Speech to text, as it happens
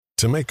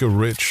To make a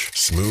rich,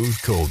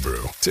 smooth cold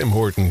brew, Tim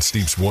Hortons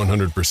steeps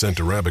 100%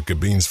 Arabica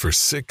beans for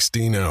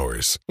 16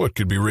 hours. What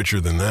could be richer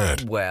than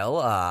that?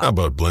 Well, How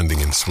about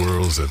blending in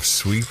swirls of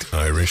sweet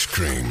Irish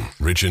cream?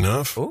 Rich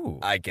enough? Ooh,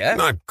 I guess.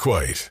 Not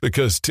quite,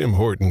 because Tim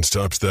Hortons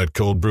tops that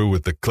cold brew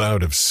with the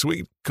cloud of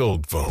sweet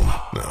cold foam.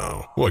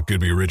 Now, what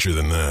could be richer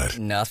than that?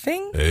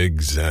 Nothing?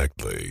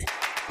 Exactly.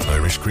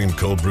 Irish cream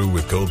cold brew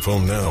with cold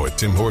foam now at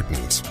Tim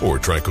Hortons. Or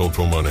try cold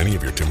foam on any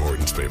of your Tim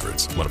Hortons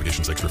favorites.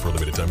 Modifications extra for a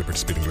limited time at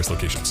participating U.S.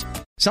 locations.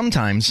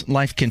 Sometimes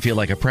life can feel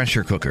like a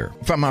pressure cooker.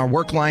 From our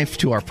work life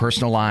to our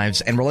personal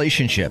lives and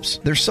relationships,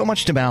 there's so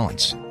much to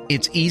balance.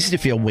 It's easy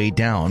to feel weighed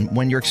down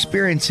when you're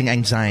experiencing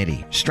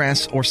anxiety,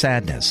 stress, or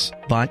sadness.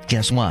 But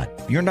guess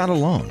what? You're not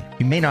alone.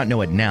 You may not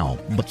know it now,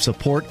 but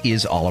support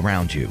is all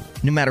around you.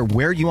 No matter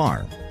where you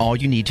are, all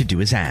you need to do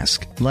is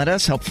ask. Let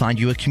us help find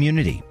you a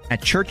community at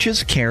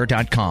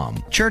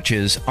churchescare.com.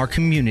 Churches are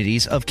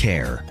communities of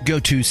care. Go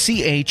to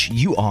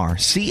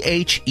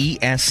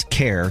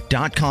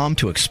CHURCHEScare.com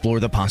to explore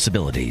the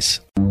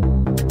possibilities.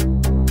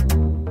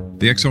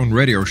 The X Zone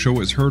Radio Show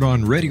is heard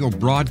on radio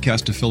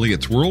broadcast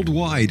affiliates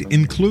worldwide,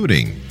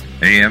 including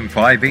AM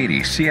 580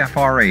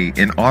 CFRA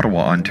in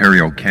Ottawa,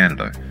 Ontario,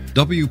 Canada.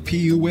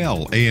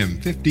 WPUL AM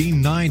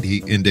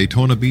 1590 in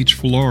Daytona Beach,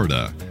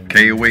 Florida.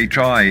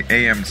 KOHI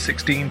AM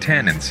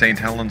 1610 in St.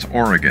 Helens,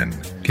 Oregon.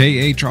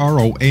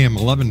 KHRO AM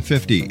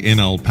 1150 in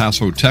El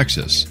Paso,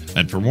 Texas.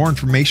 And for more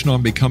information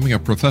on becoming a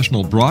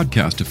professional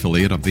broadcast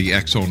affiliate of the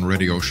X Zone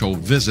Radio Show,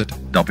 visit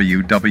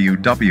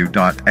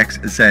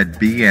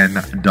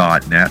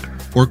www.xzbn.net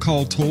or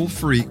call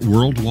toll-free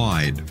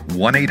worldwide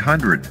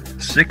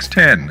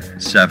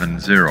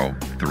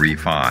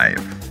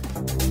 1-800-610-7035.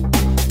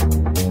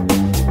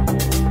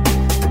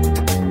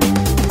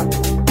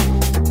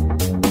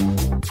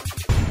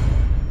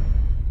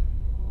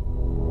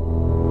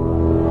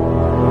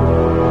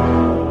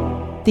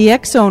 The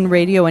X Zone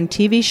radio and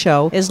TV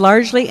show is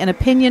largely an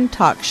opinion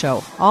talk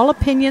show. All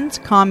opinions,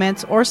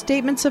 comments, or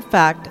statements of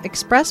fact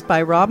expressed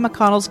by Rob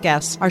McConnell's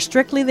guests are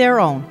strictly their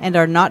own and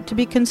are not to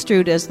be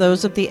construed as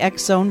those of the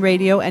X Zone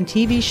radio and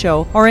TV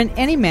show or in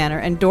any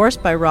manner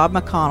endorsed by Rob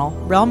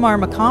McConnell,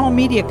 Relmar McConnell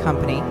Media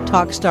Company,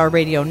 Talkstar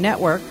Radio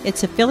Network,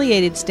 its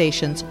affiliated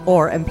stations,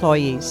 or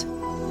employees.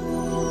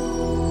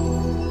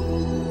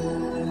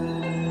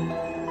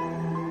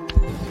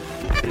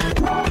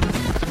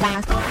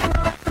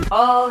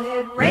 All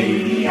Hit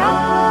Radio.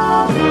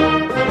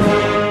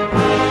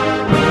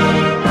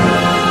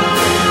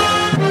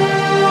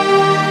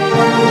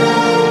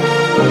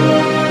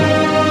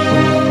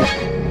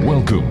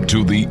 Welcome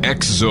to the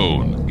X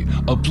Zone,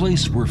 a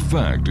place where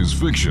fact is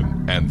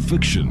fiction and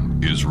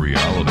fiction is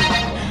reality.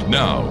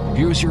 Now,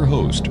 here's your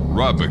host,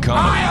 Rob McConnell.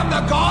 I am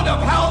the god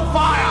of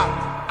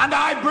hellfire, and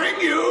I bring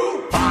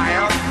you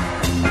fire.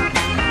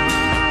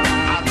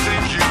 I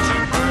take you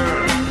to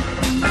burn.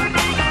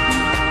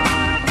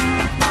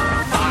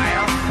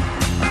 Fire.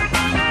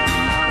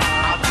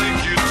 I'll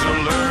take you to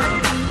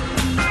learn.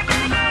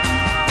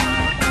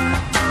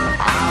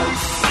 I'll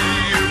see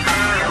you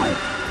burn.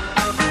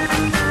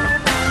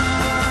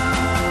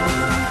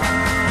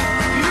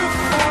 You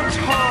fought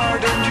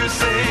hard and you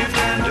saved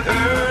and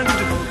earned,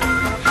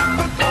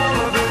 but all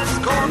of it's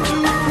gone to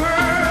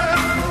burn.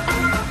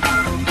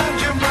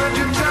 And you burn,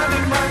 you turn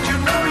it right, you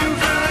know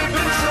you've really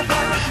been so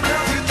bad.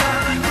 Now you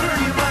turn, burn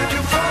your mind,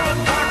 you fall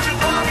apart, you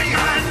fall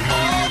behind.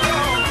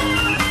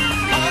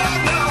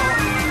 Oh no,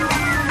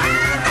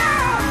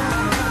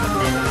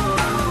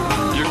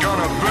 you're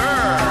gonna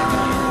burn.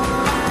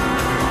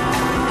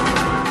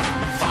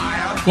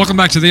 Fire. Welcome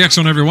back to the X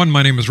Zone, everyone.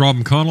 My name is Rob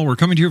McConnell. We're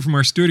coming to you from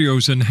our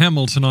studios in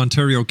Hamilton,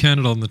 Ontario,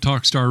 Canada, on the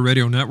Talkstar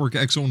Radio Network,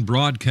 X Zone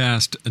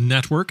Broadcast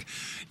Network,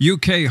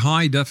 UK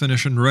High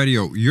Definition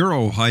Radio,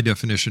 Euro High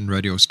Definition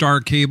Radio,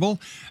 Star Cable,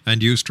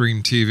 and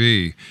Ustream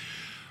TV.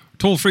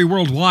 Toll-free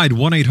worldwide,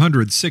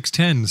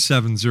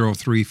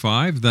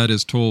 1-800-610-7035. That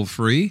is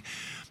toll-free.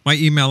 My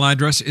email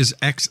address is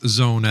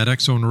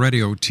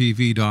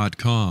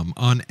xzone@xzoneradiotv.com.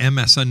 On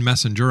MSN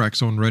Messenger,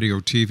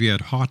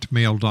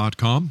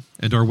 xzoneradiotv@hotmail.com.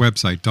 And our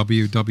website,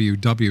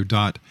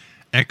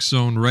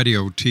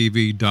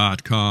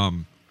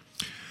 www.xzoneradiotv.com.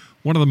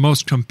 One of the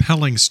most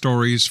compelling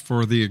stories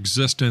for the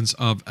existence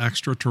of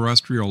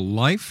extraterrestrial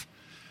life,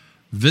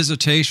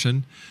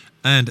 visitation,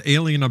 and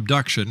alien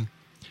abduction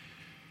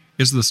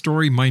is the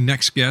story my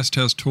next guest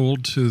has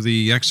told to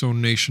the X Zone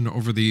Nation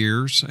over the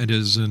years, and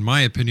is, in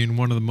my opinion,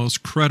 one of the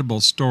most credible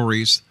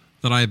stories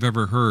that I have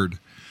ever heard.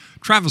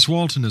 Travis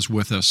Walton is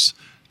with us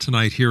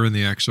tonight here in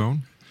the X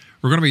Zone.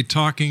 We're going to be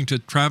talking to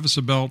Travis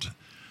about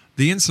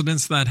the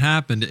incidents that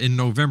happened in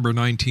November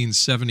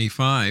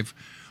 1975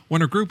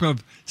 when a group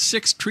of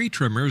 6 tree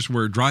trimmers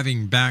were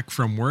driving back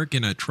from work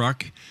in a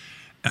truck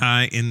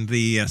in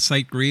the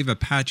Site Greve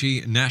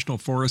Apache National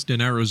Forest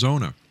in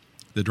Arizona.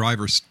 The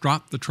driver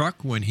stopped the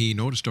truck when he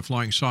noticed a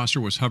flying saucer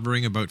was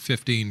hovering about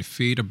 15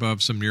 feet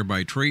above some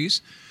nearby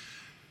trees.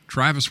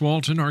 Travis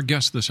Walton, our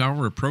guest this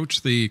hour,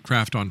 approached the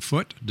craft on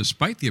foot,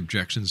 despite the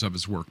objections of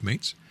his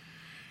workmates.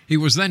 He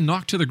was then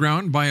knocked to the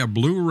ground by a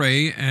blue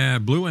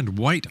and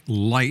white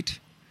light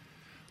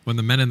When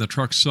the men in the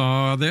truck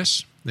saw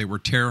this, they were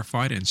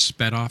terrified and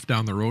sped off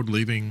down the road,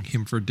 leaving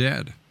him for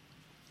dead.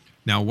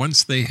 Now,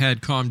 once they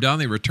had calmed down,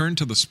 they returned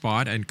to the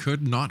spot and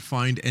could not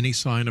find any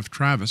sign of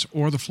Travis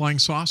or the flying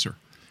saucer.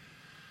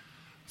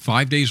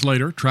 5 days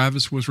later,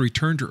 Travis was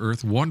returned to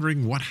Earth,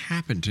 wondering what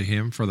happened to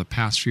him for the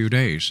past few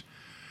days.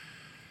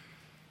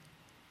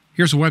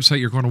 Here's a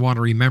website you're going to want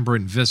to remember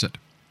and visit: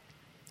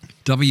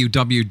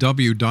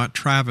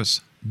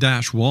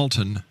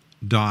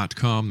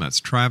 www.travis-walton.com. That's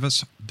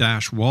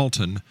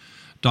travis-walton.com.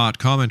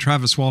 And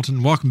Travis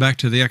Walton, welcome back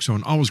to the X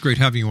Zone. Always great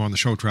having you on the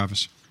show,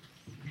 Travis.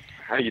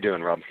 How you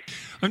doing, Rob?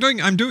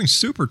 I'm doing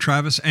super,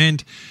 Travis,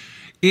 and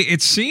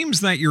it seems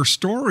that your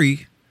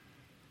story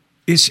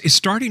is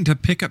starting to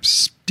pick up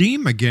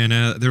steam again.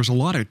 There's a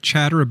lot of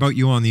chatter about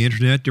you on the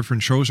internet.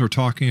 Different shows are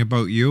talking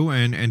about you,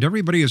 and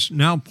everybody is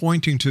now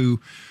pointing to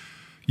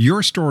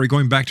your story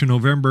going back to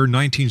November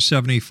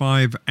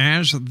 1975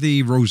 as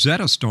the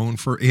Rosetta Stone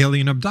for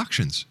alien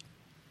abductions.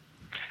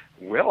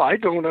 Well, I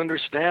don't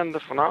understand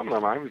the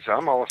phenomenon.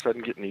 I'm all of a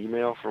sudden getting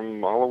email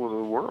from all over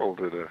the world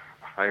at a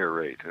higher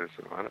rate.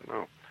 So I don't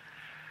know.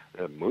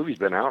 The movie's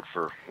been out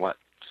for,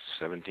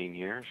 17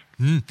 years?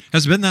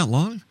 Has it been that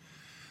long?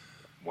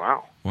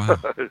 Wow.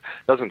 It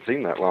doesn't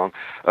seem that long.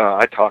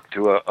 I talked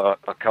to a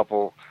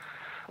couple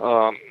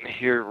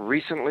here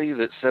recently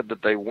that said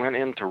that they went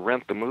in to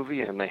rent the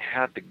movie and they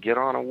had to get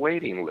on a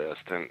waiting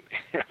list. And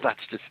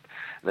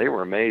they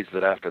were amazed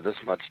that after this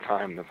much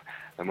time the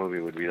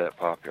movie would be that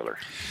popular.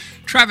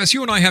 Travis,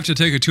 you and I have to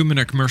take a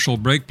 2-minute commercial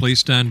break. Please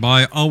stand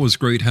by. Always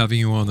great having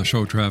you on the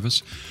show,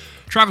 Travis.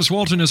 Travis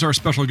Walton is our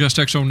special guest,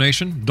 X-Zone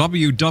Nation.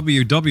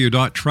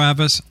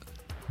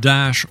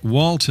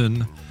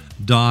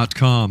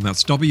 www.travis-walton.com.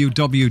 That's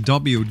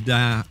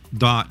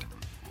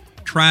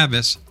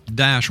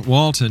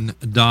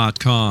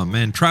www.travis-walton.com.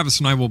 And Travis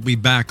and I will be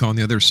back on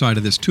the other side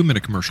of this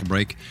 2-minute commercial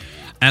break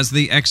as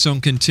the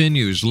X-Zone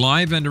continues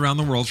live and around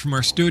the world from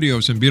our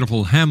studios in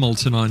beautiful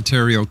Hamilton,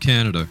 Ontario,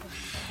 Canada.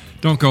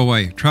 Don't go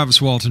away.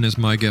 Travis Walton is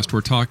my guest.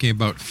 We're talking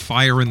about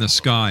Fire in the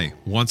Sky.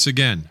 Once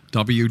again,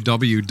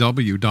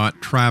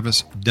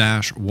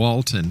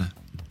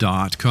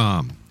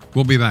 www.travis-walton.com.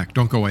 We'll be back.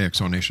 Don't go away,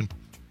 X-Zone Nation.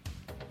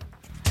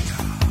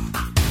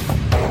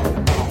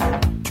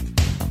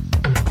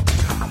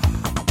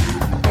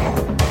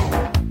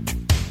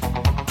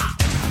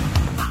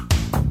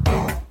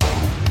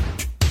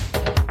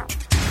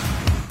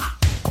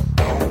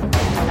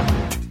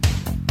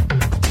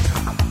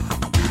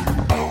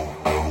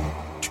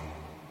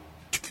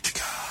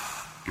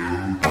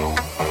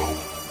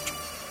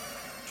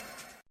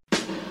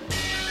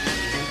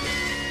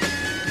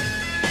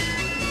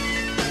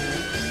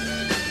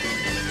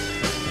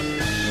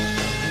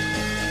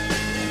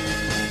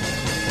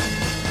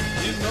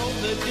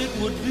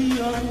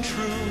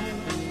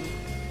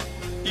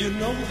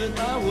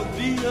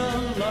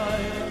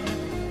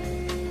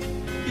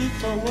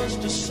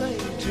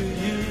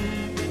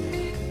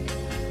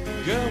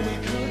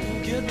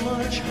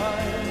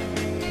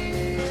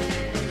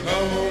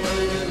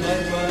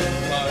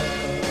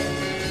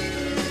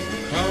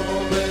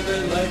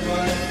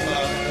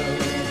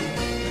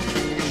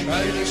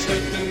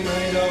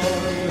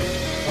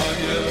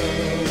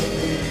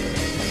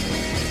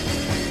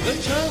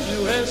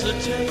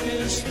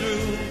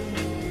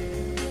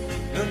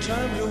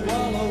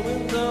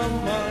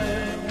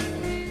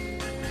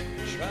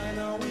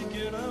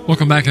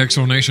 Welcome back,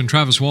 X-Zone Nation.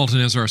 Travis Walton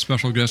is our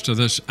special guest of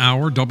this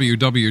hour,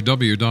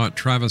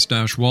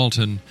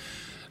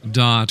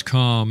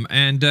 www.travis-walton.com.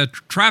 And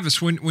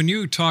Travis, when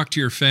you talk to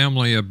your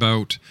family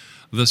about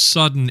the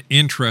sudden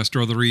interest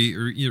or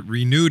the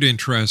renewed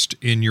interest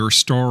in your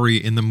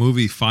story in the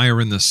movie Fire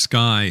in the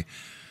Sky,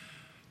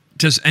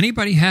 does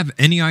anybody have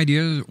any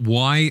idea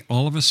why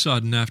all of a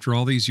sudden, after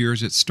all these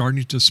years, it's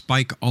starting to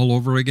spike all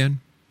over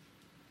again?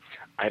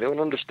 I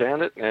don't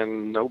understand it,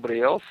 and nobody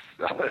else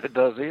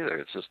does either.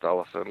 It's just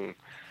all of a sudden,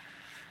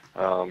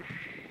 I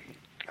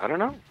don't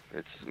know.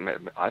 It's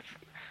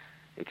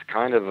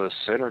kind of a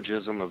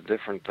synergism of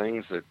different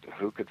things that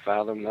who could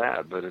fathom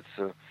that? But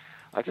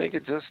I think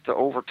it just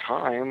over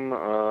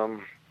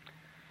time,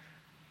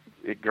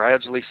 it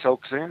gradually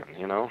soaks in.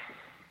 You know,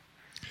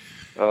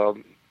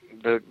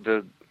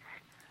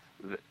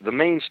 the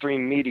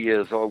mainstream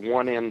media is on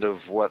one end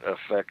of what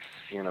affects,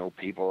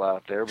 people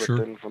out there, but Sure.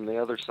 Then from the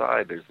other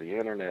side, there's the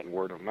internet and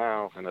word of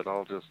mouth, and it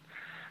all just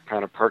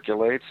kind of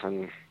percolates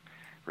and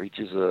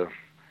reaches a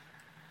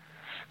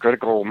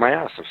critical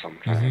mass of some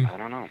kind. I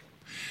don't know.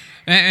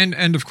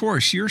 And of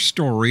course, your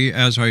story,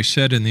 as I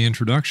said in the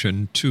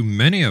introduction, to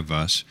many of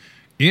us,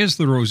 is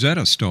the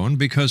Rosetta Stone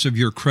because of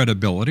your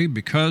credibility,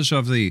 because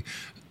of the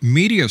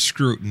media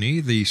scrutiny,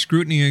 the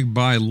scrutiny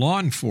by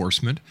law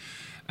enforcement,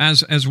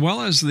 as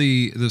well as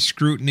the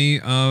scrutiny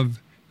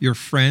of your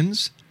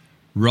friends,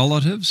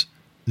 relatives,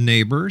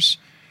 neighbors.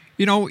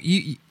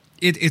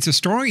 It's a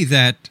story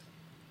that...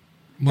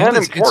 Well, and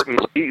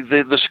importantly,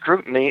 the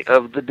scrutiny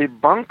of the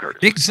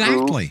debunkers.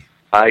 Exactly.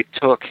 Who I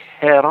took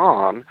head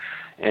on,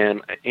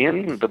 and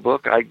in the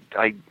book,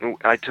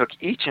 I took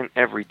each and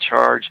every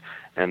charge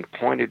and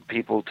pointed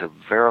people to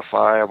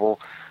verifiable,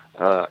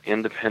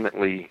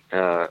 independently,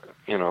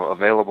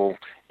 available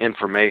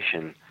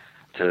information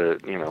to,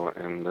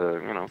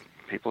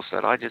 people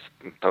said I just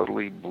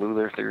totally blew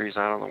their theories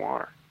out of the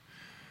water.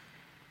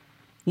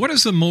 What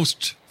is the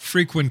most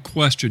frequent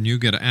question you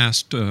get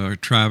asked,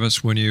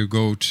 Travis, when you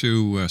go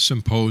to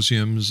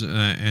symposiums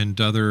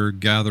and other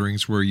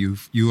gatherings where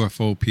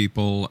UFO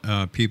people,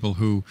 people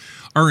who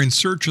are in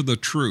search of the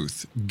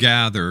truth,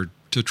 gather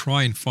to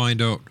try and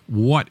find out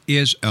what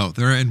is out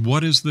there and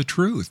what is the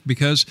truth?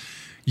 Because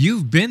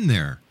you've been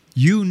there.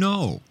 You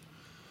know.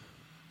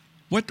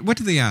 What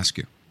do they ask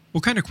you?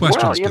 What kind of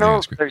questions do they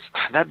ask you?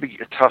 That'd be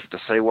tough to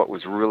say what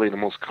was really the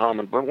most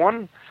common, but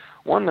one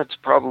that's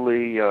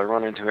probably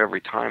run into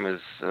every time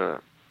is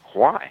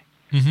why,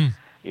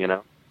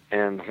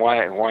 and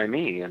why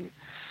me, and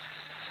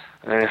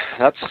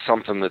that's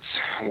something that's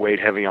weighed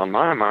heavy on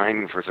my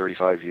mind for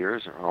 35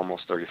 years, or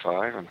almost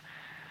 35, and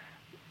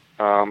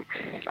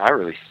I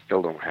really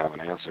still don't have an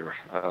answer.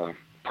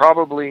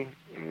 Probably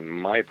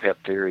my pet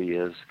theory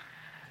is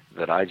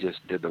that I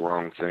just did the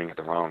wrong thing at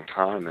the wrong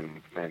time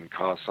and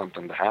caused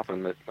something to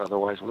happen that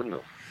otherwise wouldn't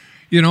have.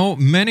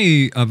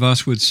 Many of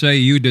us would say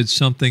you did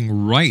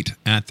something right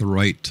at the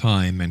right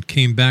time and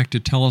came back to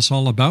tell us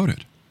all about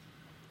it.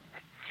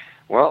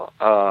 Well,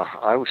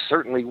 I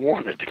certainly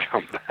wanted to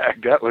come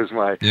back. That was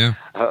my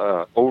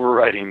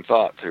overriding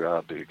thought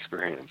throughout the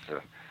experience.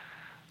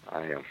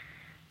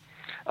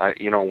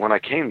 When I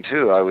came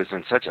to, I was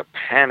in such a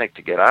panic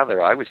to get out of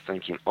there. I was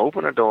thinking,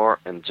 open a door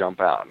and jump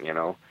out,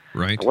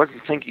 Right. I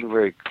wasn't thinking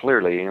very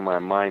clearly, and my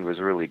mind was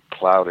really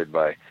clouded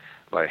by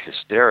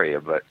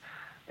hysteria, but,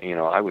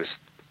 I was,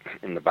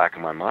 in the back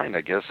of my mind,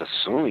 I guess,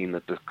 assuming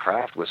that the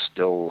craft was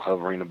still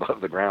hovering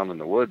above the ground in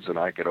the woods and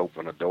I could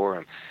open a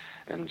door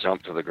and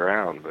jump to the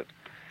ground, but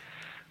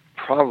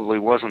probably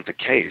wasn't the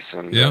case,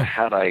 and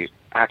had I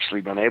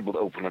actually been able to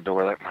open a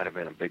door, that might have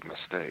been a big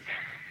mistake.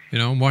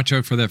 Watch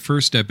out for that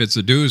first step. It's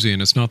a doozy,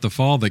 and it's not the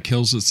fall that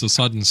kills, it's the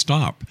sudden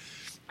stop.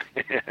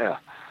 Yeah.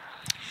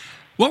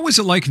 What was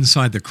it like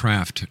inside the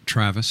craft,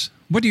 Travis?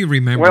 What do you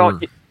remember? Well,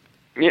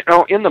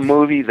 in the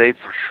movie, they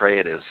portray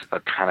it as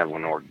a kind of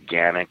an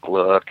organic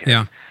look,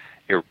 and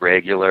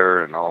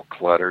irregular and all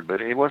cluttered,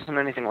 but it wasn't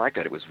anything like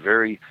that. It was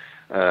very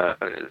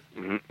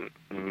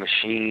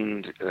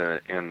machined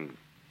and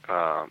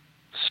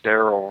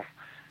sterile,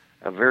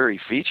 a very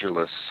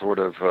featureless sort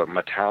of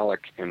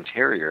metallic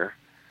interior.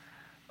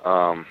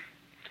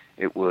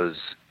 It was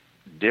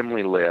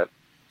dimly lit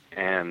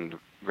and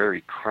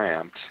very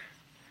cramped.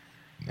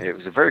 It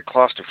was a very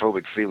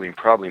claustrophobic feeling,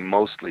 probably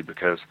mostly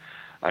because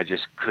I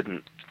just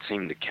couldn't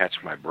seem to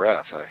catch my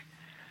breath. I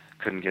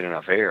couldn't get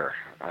enough air.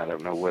 I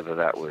don't know whether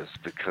that was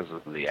because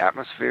of the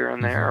atmosphere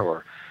in there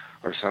or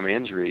some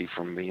injury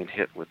from being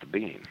hit with the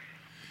beam.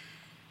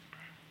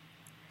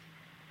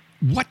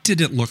 What did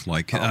it look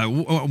like?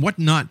 What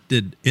not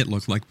did it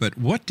look like, but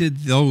what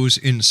did those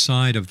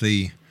inside of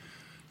the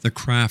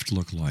craft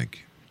look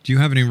like? Do you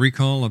have any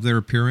recall of their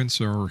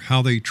appearance or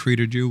how they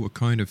treated you, what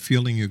kind of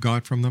feeling you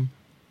got from them?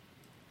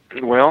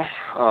 Well,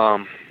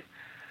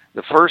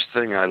 the first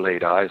thing I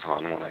laid eyes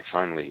on when I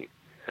finally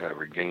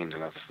regained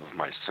enough of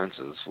my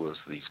senses was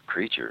these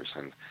creatures.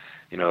 And,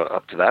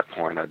 up to that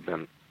point I'd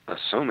been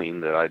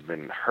assuming that I'd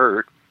been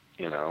hurt,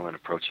 in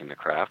approaching the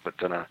craft, but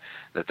then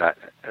that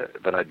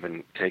I'd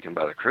been taken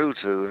by the crew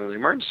to the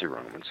emergency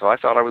room. And so I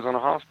thought I was in a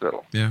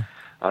hospital. Yeah.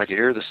 I could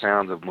hear the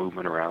sounds of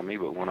movement around me,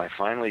 but when I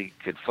finally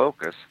could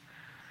focus,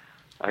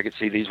 I could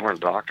see these weren't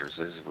doctors,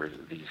 these were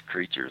these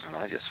creatures, and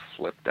I just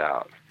flipped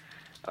out.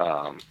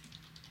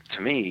 To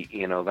me,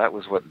 that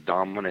was what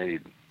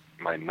dominated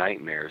my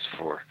nightmares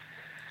for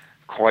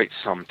quite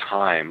some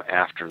time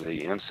after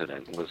the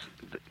incident, was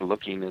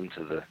looking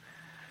into the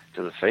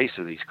face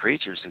of these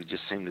creatures who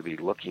just seemed to be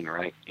looking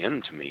right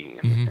into me,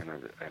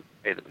 and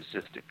it was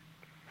just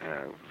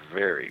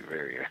very,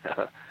 very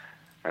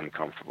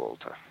uncomfortable,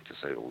 to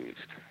say the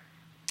least.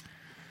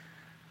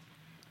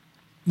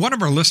 One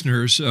of our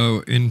listeners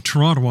in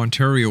Toronto,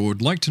 Ontario,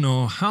 would like to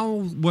know, how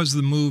was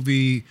the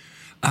movie,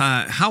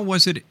 how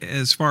was it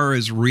as far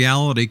as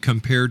reality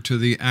compared to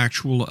the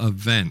actual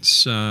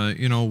events?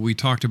 We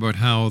talked about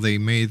how they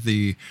made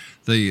the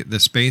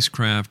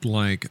spacecraft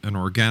like an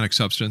organic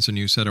substance, and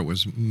you said it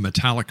was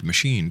metallic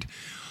machined.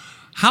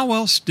 How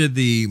else did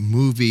the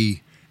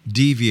movie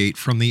deviate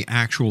from the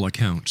actual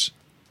accounts?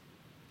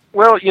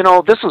 Well,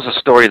 this was a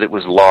story that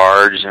was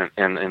large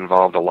and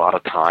involved a lot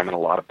of time and a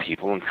lot of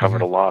people and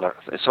covered a lot of...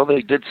 So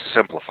they did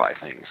simplify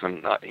things.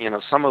 And,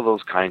 some of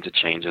those kinds of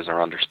changes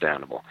are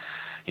understandable.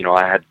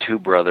 I had two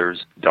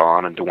brothers,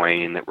 Don and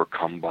Dwayne, that were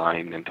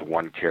combined into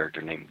one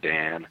character named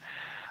Dan.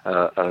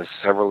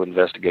 Several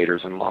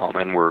investigators and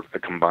lawmen were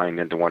combined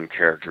into one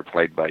character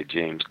played by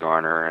James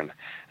Garner,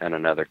 and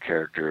another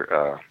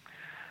character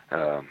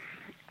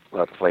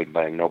played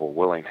by Noble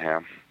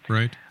Willingham.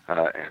 Right.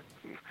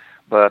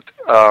 But,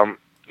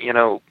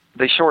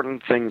 they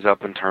shortened things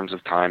up in terms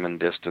of time and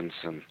distance,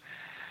 and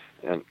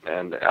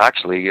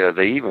actually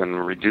they even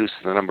reduced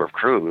the number of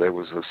crew. There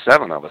was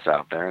 7 of us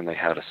out there, and they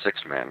had a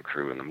 6-man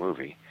crew in the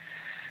movie.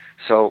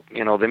 So,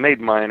 they made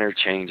minor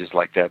changes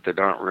like that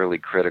aren't really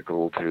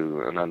critical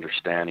to an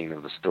understanding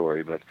of the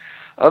story, but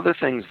other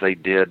things they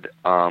did,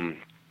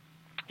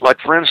 like,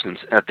 for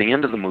instance, at the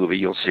end of the movie,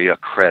 you'll see a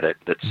credit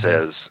that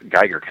says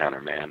Geiger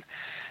Counter Man,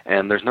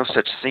 and there's no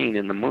such scene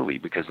in the movie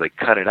because they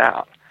cut it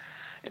out,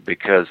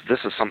 because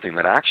this is something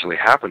that actually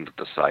happened at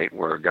the site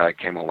where a guy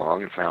came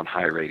along and found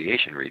high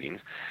radiation readings,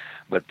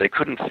 but they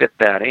couldn't fit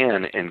that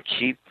in and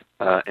keep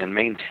and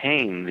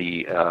maintain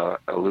the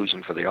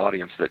illusion for the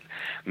audience that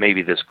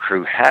maybe this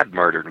crew had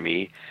murdered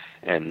me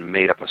and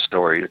made up a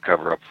story to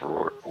cover up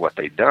for what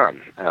they'd done.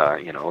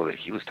 That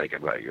he was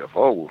taken by a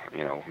UFO.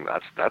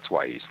 That's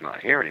why he's not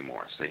here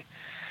anymore. See.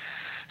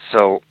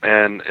 So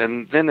and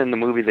then in the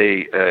movie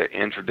they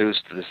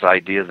introduced this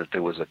idea that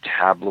there was a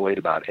tabloid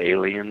about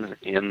aliens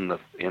in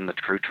the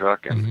True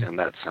Truck, and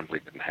that simply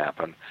didn't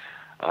happen.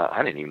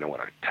 I didn't even know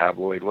what a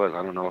tabloid was.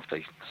 I don't know if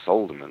they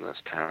sold them in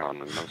this town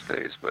in those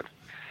days, but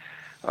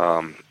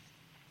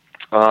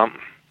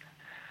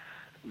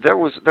there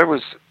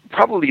was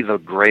probably the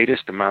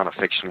greatest amount of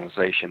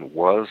fictionalization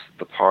was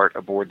the part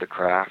aboard the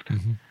craft,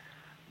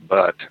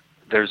 but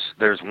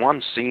there's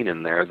one scene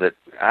in there that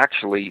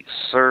actually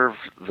served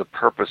the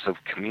purpose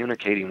of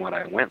communicating what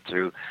I went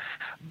through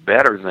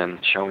better than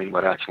showing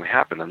what actually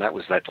happened, and that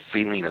was that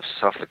feeling of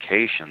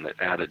suffocation that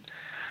added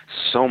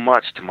so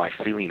much to my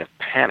feeling of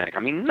panic.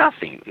 I mean,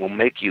 nothing will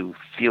make you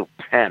feel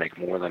panic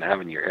more than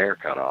having your air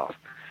cut off.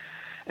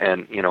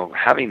 And,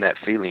 having that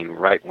feeling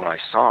right when I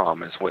saw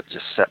him is what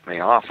just set me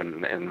off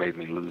and made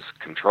me lose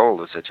control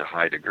to such a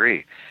high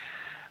degree.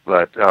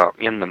 But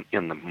in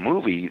the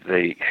movie,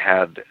 they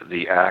had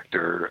the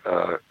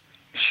actor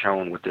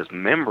shown with this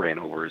membrane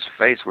over his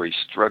face where he's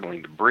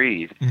struggling to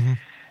breathe.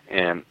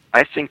 And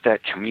I think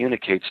that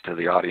communicates to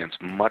the audience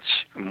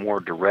much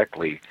more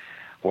directly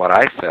what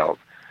I felt,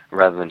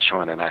 rather than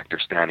showing an actor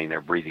standing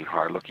there breathing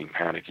hard, looking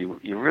panicked. You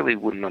really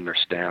wouldn't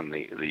understand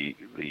the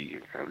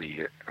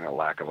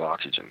lack of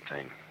oxygen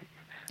thing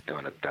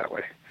doing it that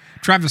way.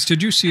 Travis,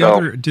 did you see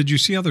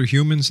other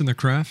humans in the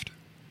craft?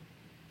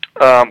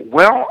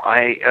 Well,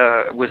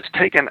 I was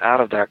taken out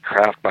of that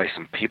craft by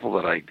some people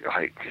that I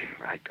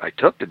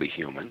took to be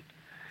human,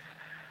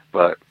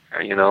 but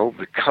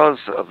because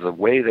of the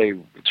way they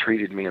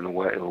treated me and the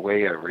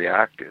way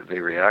they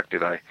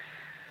reacted,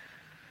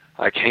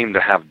 I came to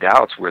have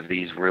doubts were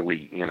these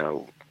really,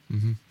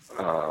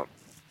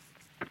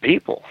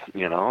 people,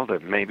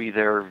 that maybe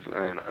there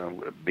are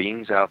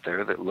beings out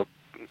there that look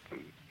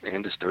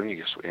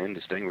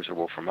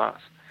indistinguishable from us.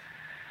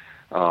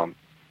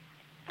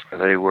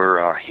 They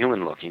were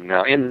human-looking.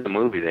 Now, in the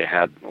movie, they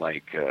had,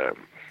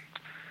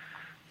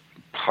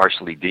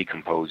 partially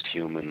decomposed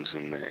humans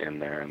in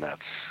there, and that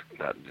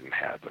didn't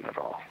happen at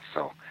all.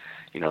 So,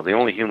 the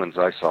only humans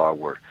I saw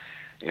were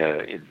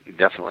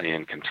definitely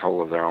in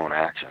control of their own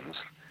actions.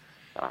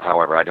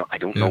 However, I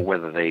don't know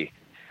whether they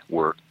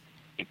were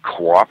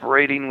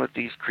cooperating with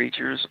these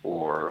creatures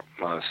or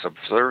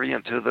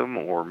subservient to them,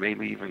 or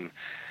maybe even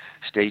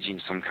staging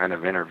some kind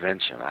of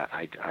intervention.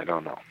 I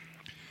don't know.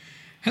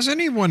 Has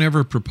anyone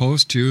ever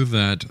proposed to you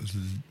that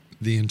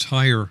the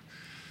entire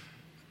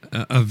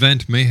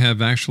event may have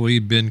actually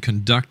been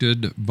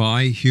conducted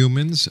by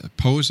humans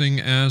posing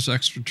as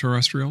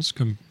extraterrestrials?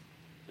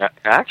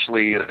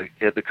 Actually,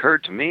 it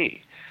occurred to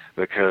me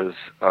because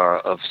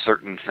of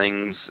certain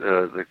things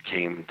that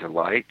came to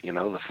light.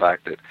 The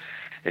fact that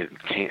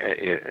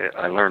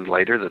I learned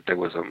later that there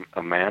was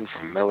a man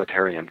from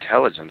military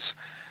intelligence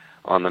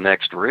on the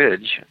next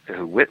ridge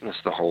who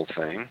witnessed the whole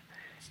thing.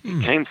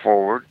 He came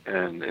forward,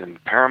 and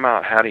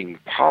Paramount had him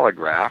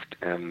polygraphed,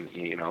 and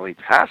he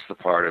passed the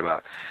part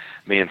about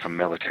being from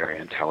military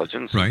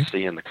intelligence, right,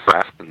 seeing the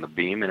craft and the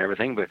beam and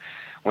everything. But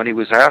when he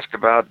was asked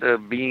about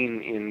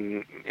being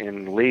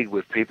in league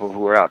with people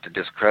who were out to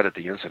discredit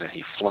the incident,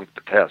 he flunked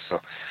the test.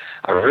 So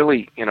I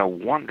really,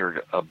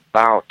 wondered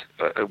about,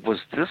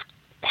 was this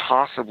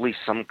possibly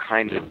some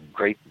kind of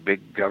great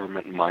big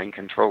government mind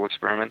control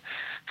experiment?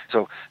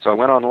 So I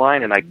went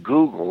online and I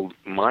Googled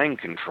mind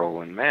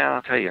control, and man,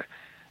 I'll tell you,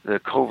 the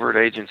covert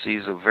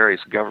agencies of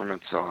various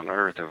governments on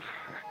Earth have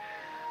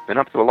been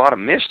up to a lot of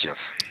mischief.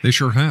 They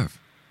sure have.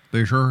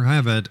 They sure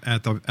have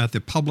at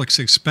the public's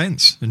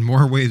expense in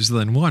more ways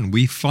than one.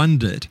 We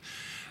fund it,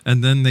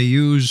 and then they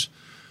use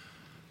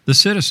the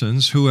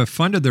citizens who have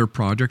funded their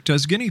project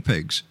as guinea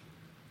pigs.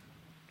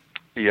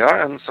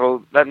 Yeah, and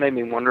so that made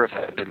me wonder if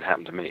that didn't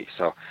happen to me.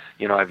 So,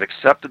 I've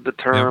accepted the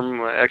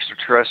term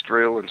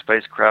extraterrestrial and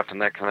spacecraft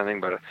and that kind of thing,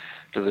 but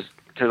to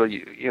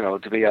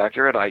be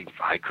accurate, I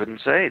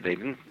couldn't say. They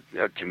didn't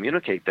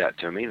communicate that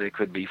to me. They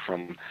could be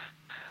from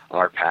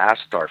our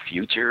past, our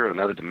future,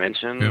 another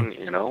dimension,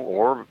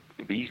 or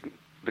be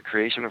the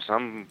creation of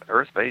some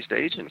Earth-based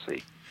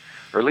agency,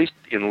 or at least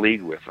in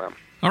league with them.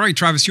 All right,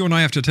 Travis, you and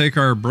I have to take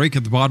our break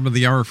at the bottom of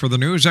the hour for the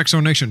news.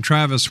 Exonation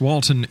Travis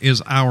Walton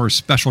is our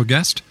special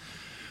guest.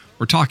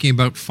 We're talking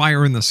about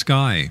Fire in the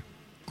Sky,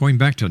 going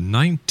back to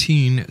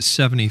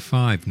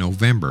 1975,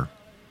 November.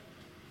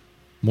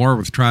 More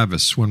with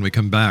Travis when we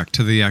come back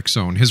to the X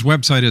Zone. His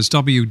website is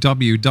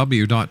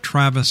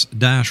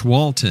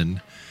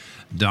www.travis-walton.com.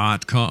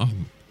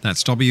 www.travis-walton.com.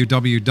 That's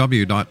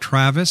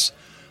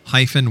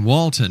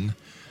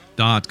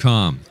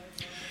www.travis-walton.com.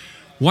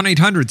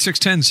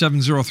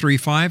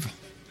 1-800-610-7035.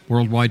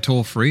 Worldwide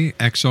toll free.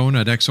 Xzone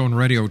at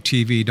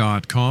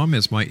xzoneradiotv.com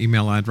is my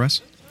email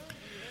address.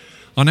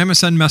 On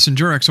MSN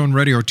Messenger,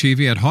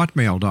 xzoneradiotv at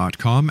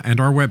hotmail.com, and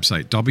our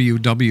website,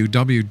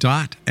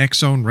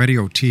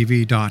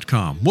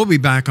 www.xzoneradiotv.com. We'll be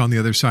back on the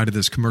other side of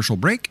this commercial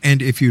break,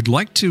 and if you'd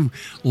like to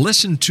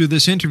listen to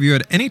this interview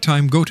at any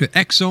time, go to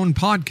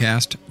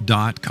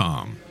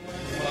xzonepodcast.com.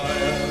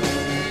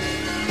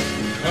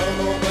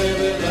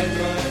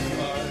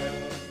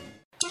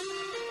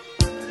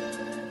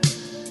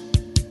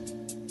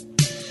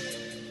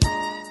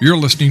 You're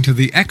listening to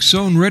the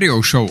X-Zone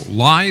Radio Show,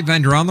 live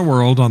and around the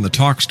world on the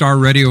Talkstar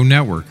Radio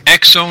Network,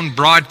 X-Zone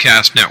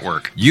Broadcast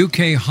Network,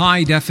 UK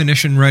High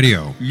Definition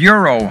Radio,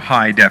 Euro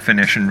High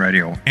Definition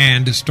Radio,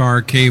 and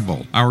Star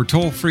Cable. Our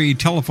toll-free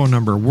telephone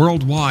number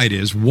worldwide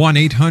is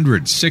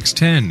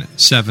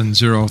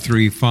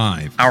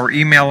 1-800-610-7035. Our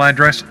email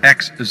address,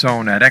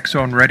 xzone at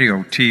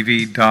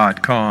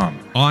xzoneradiotv.com.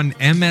 On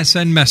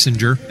MSN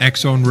Messenger,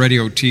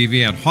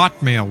 xzoneradiotv at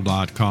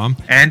hotmail.com,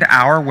 and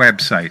our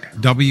website,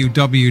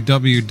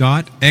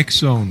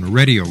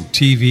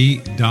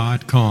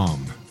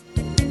 www.xzoneradiotv.com.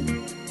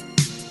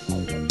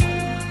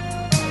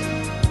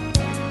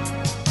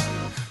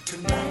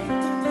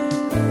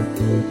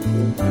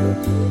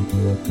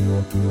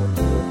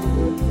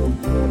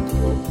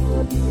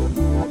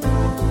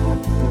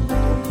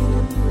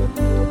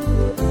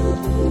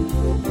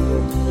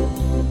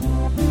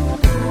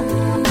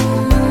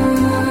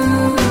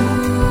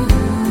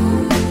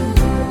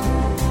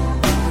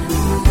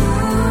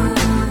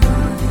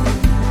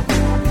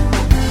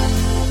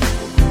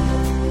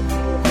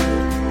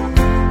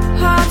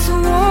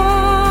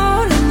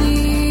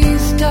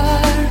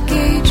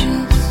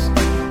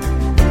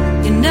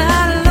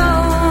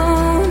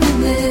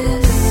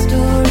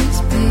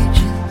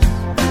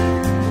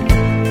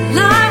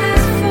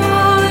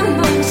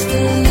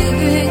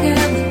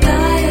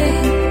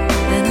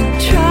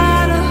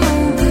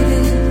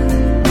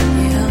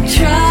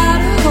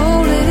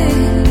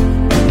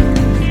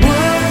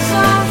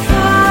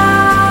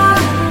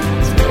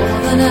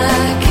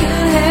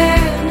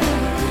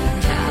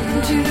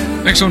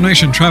 X-Zone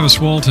Nation, Travis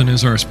Walton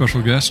is our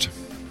special guest.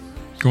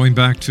 Going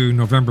back to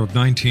November of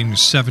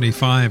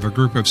 1975, a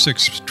group of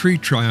 6 tree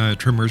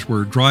trimmers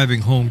were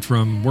driving home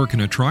from work in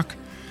a truck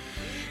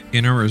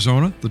in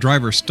Arizona. The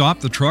driver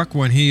stopped the truck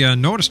when he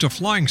noticed a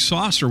flying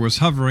saucer was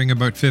hovering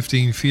about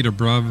 15 feet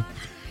above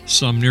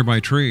some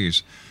nearby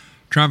trees.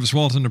 Travis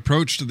Walton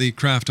approached the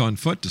craft on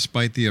foot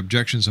despite the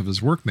objections of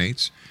his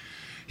workmates.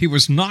 He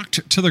was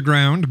knocked to the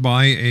ground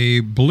by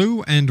a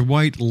blue and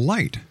white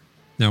light.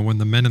 Now, when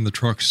the men in the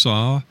truck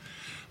saw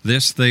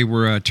this, they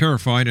were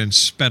terrified and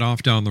sped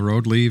off down the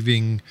road,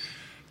 leaving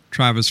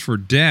Travis for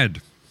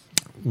dead.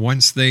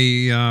 Once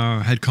they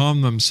had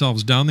calmed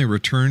themselves down, they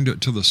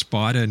returned to the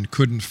spot and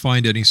couldn't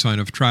find any sign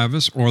of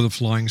Travis or the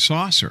flying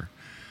saucer.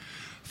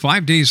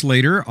 5 days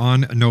later,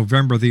 on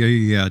November the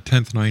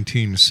 10th,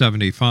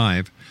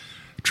 1975,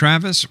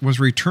 Travis was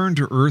returned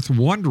to Earth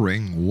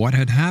wondering what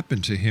had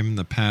happened to him in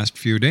the past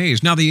few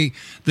days. Now, the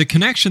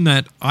connection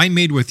that I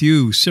made with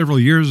you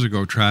several years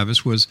ago,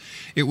 Travis, was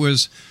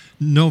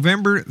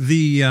November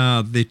the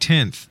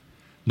 10th,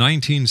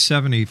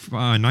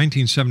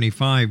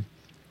 1975,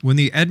 when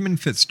the Edmund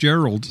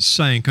Fitzgerald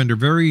sank under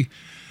very,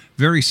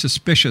 very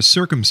suspicious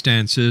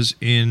circumstances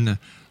in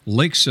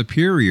Lake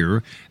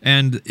Superior.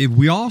 And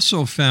we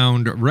also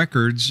found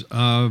records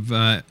of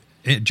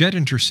jet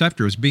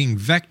interceptors being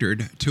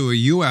vectored to a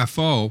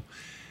UFO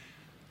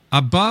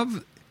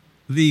above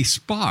the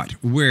spot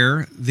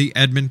where the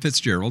Edmund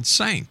Fitzgerald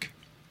sank.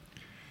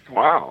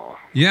 Wow.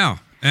 Yeah.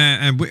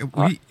 And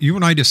you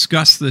and I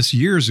discussed this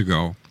years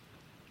ago.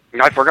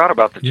 I forgot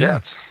about the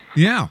jets.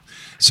 Yeah.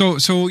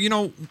 So you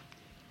know,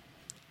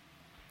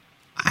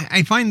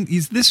 I find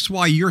this is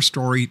why your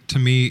story to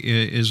me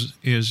is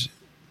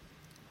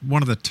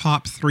one of the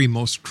top 3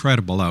 most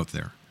credible out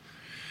there.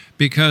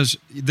 Because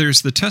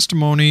there's the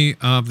testimony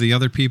of the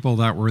other people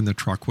that were in the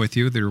truck with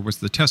you. There was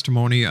the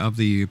testimony of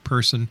the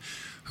person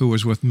who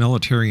was with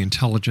military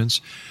intelligence.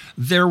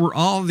 There was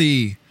all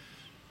the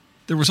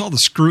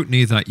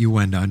scrutiny that you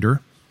went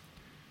under.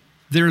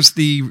 There's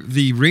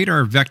the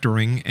radar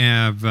vectoring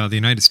of the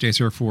United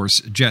States Air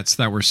Force jets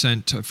that were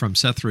sent from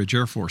Sethridge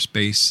Air Force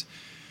Base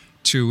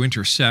to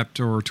intercept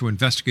or to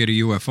investigate a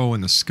UFO in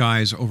the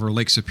skies over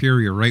Lake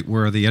Superior, right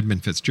where the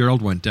Edmund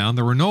Fitzgerald went down.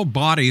 There were no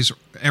bodies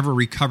ever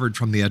recovered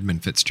from the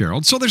Edmund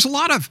Fitzgerald. So there's a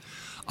lot of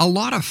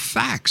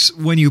facts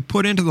when you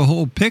put into the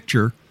whole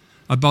picture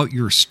about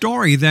your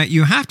story that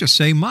you have to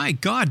say, my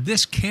God,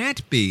 this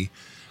can't be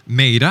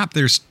made up.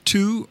 There's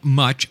too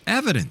much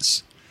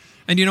evidence.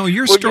 And you know,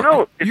 your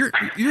story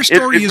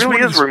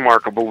is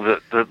remarkable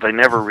that they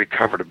never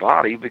recovered a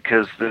body,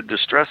 because the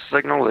distress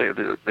signal,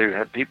 they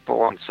had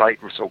people on site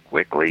so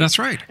quickly. That's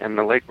right. And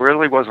the lake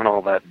really wasn't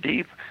all that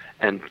deep,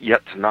 and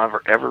yet to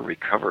never ever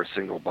recover a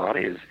single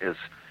body is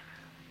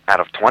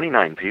out of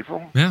 29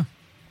 people. Yeah.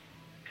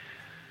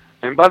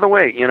 And by the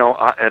way,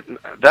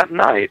 that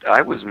night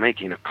I was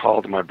making a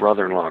call to my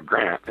brother-in-law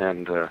Grant,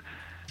 and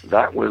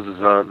that was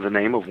the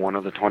name of one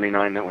of the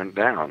 29 that went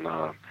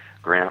down,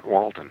 Grant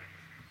Walton.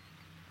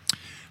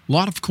 A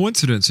lot of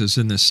coincidences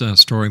in this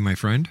story, my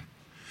friend.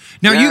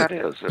 Now, yeah, it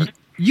is.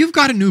 You've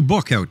got a new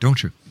book out,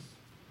 don't you?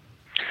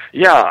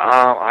 Yeah,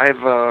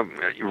 I've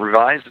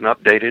revised and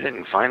updated it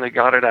and finally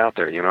got it out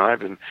there. I've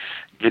been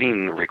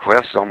getting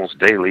requests almost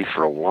daily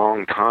for a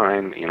long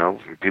time,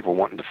 from people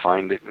wanting to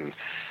find it, and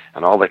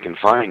all they can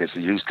find is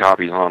the used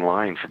copies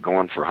online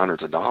going for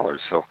hundreds of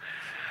dollars. So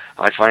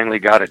I finally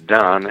got it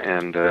done,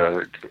 and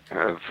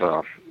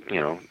have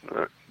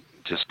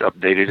just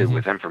updated it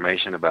with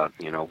information about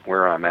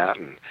where I'm at,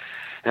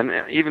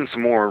 and even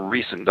some more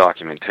recent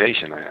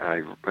documentation.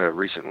 I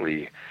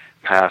recently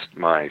passed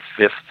my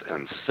 5th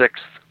and 6th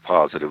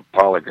positive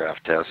polygraph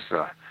tests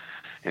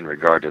in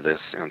regard to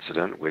this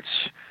incident,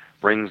 which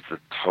brings the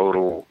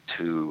total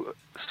to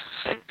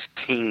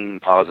 16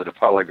 positive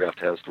polygraph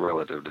tests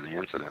relative to the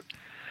incident.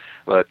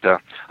 But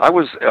I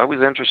was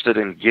interested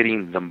in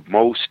getting the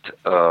most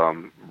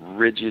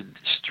rigid,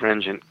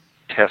 stringent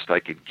test I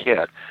could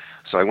get.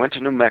 So I went to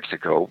New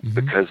Mexico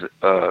because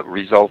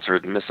results are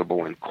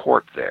admissible in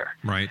court there.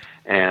 Right.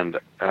 And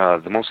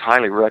the most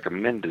highly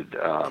recommended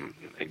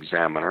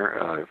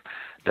examiner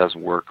does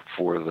work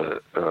for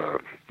the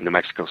New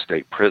Mexico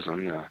State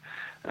Prison,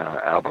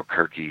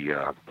 Albuquerque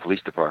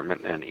Police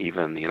Department, and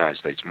even the United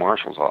States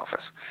Marshal's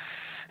Office.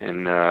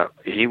 And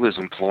he was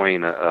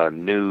employing a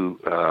new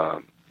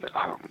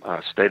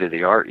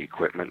state-of-the-art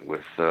equipment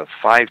with a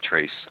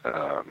 5-trace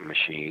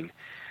machine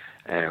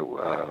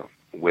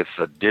with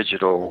a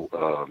digital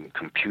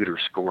computer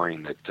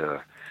scoring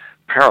that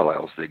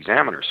parallels the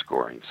examiner's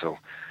scoring. So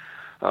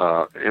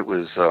it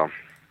was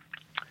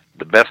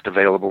the best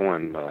available,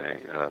 and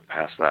I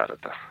passed that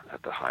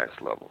at the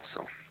highest level.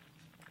 So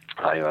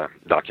I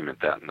document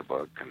that in the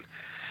book, and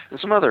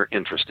some other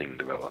interesting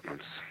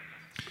developments.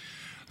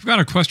 I've got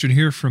a question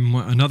here from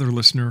another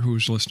listener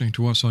who's listening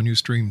to us on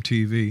Ustream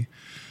TV.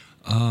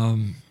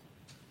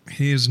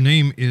 His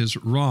name is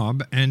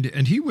Rob,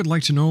 and he would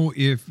like to know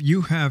if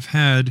you have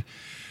had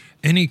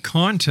any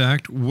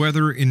contact,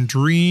 whether in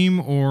dream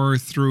or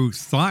through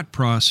thought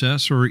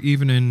process, or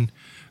even in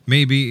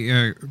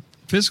maybe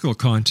physical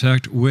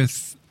contact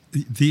with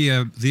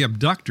the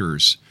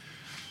abductors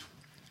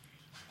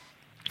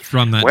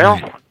from that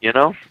night.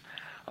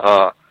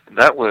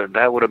 That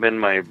would have been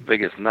my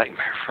biggest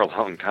nightmare for a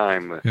long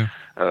time.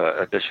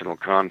 Additional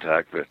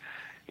contact, but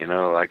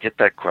I get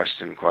that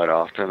question quite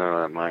often.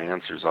 My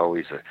answer is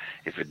always,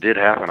 if it did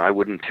happen, I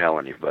wouldn't tell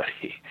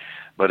anybody.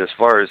 But as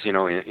far as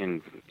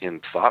in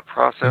thought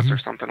process or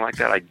something like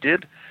that, I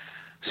did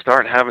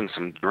start having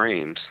some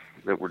dreams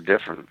that were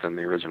different than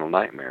the original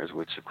nightmares,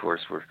 which of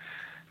course were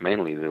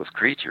mainly those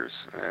creatures.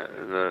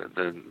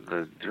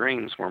 The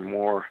dreams were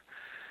more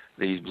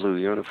these blue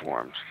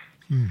uniforms.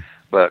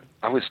 But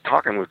I was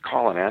talking with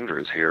Colin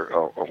Andrews here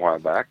a while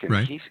back,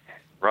 and he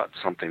brought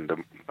something to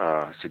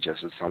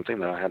suggested something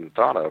that I hadn't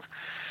thought of.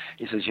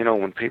 He says,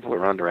 when people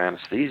are under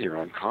anesthesia or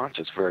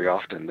unconscious, very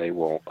often they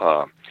will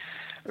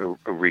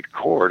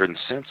record and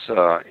sense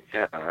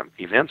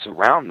events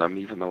around them,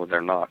 even though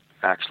they're not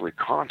actually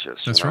conscious.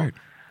 That's right.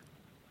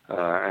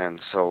 And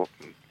so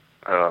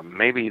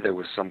maybe there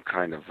was some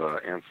kind of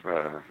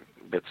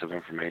bits of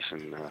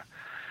information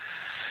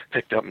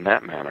picked up in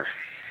that manner.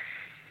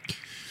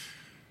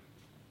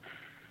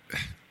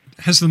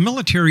 Has the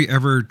military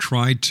ever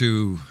tried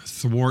to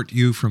thwart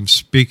you from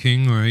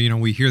speaking? Or,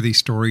 we hear these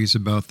stories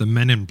about the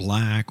men in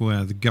black,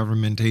 the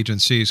government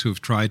agencies who've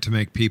tried to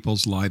make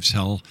people's lives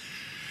hell.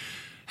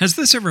 Has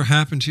this ever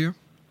happened to you?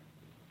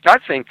 I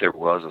think there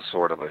was a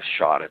sort of a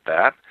shot at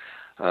that.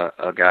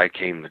 A guy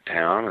came to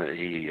town.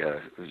 He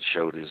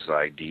showed his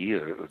ID,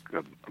 a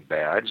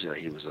badge.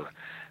 He was a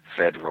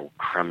federal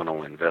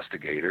criminal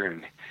investigator,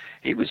 and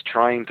he was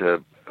trying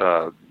to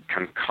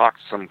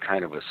concoct some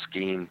kind of a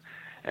scheme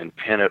and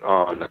pin it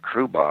on the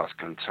crew boss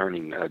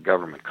concerning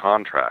government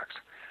contracts.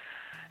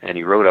 And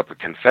he wrote up a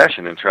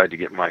confession and tried to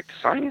get Mike to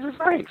sign. He says,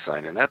 I ain't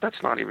signing that.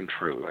 That's not even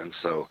true. And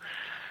so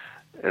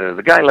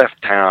the guy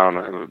left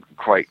town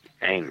quite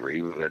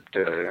angry, but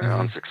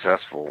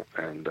unsuccessful.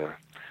 And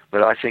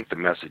but I think the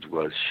message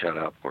was, shut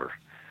up or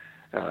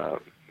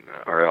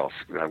else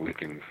we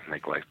can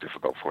make life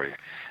difficult for you.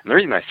 And the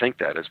reason I think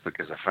that is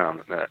because I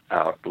found that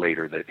out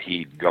later that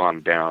he'd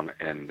gone down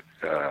and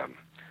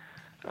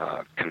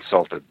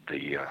consulted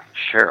the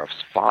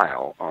sheriff's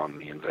file on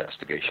the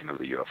investigation of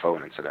the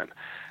UFO incident,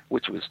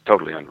 which was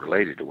totally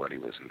unrelated to what he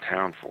was in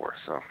town for.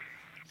 So,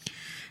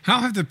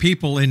 how have the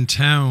people in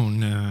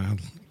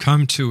town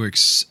come to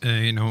accept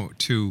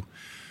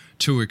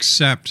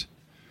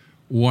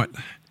what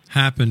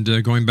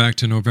happened going back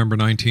to November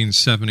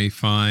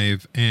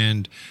 1975,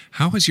 and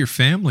how has your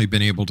family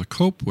been able to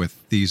cope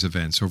with these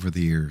events over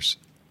the years?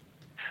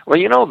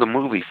 Well, the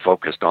movie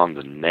focused on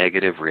the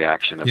negative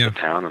reaction of the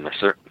town, and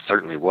there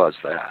certainly was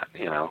that,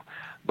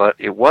 but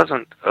it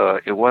wasn't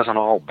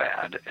all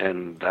bad,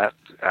 and that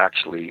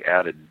actually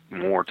added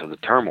more to the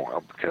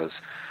turmoil because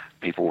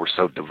people were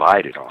so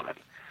divided on it.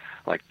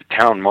 like the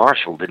town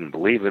marshal didn't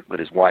believe it, but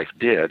his wife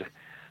did.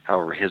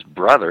 However, his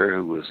brother,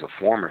 who was a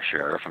former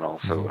sheriff and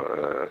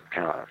also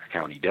a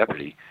county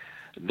deputy,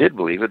 did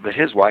believe it, but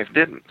his wife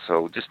didn't.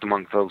 So just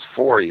among those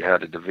four, you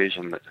had a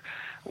division that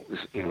was,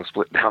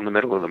 split down the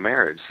middle of the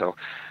marriage. So,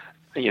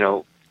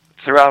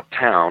 throughout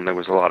town, there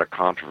was a lot of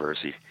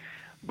controversy.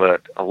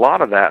 But a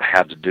lot of that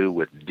had to do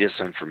with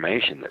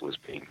disinformation that was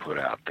being put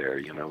out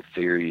there,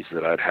 theories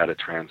that I'd had a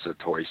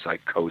transitory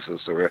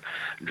psychosis or a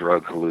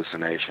drug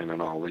hallucination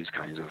and all these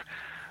kinds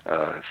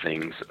of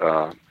things.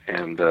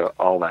 And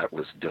all that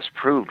was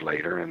disproved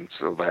later, and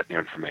so that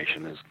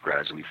information is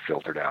gradually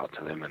filtered out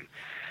to them.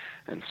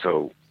 And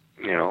so,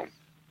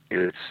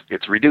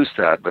 it's reduced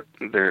that, but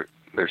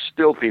there's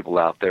still people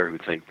out there who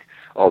think,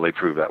 they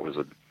proved that was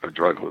a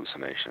drug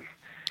hallucination.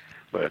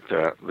 But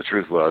the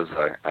truth was,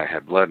 I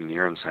had blood and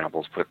urine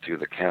samples put through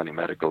the county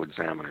medical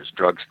examiner's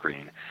drug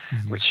screen,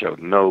 which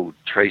showed no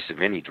trace of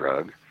any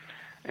drug.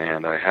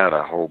 And I had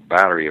a whole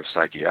battery of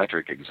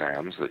psychiatric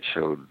exams that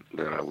showed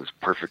that I was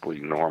perfectly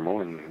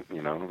normal, and,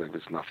 there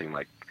was nothing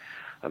like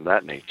of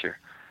that nature.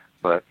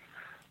 But,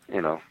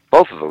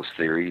 both of those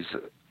theories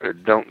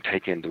don't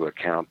take into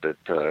account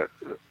that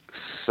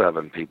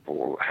 7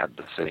 people had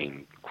the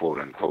same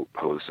quote-unquote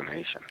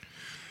hallucination.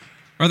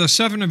 Are the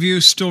 7 of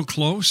you still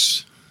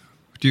close?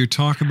 Do you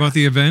talk about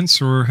the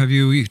events, or have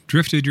you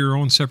drifted your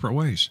own separate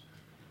ways?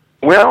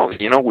 Well,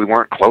 we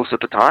weren't close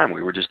at the time.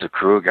 We were just a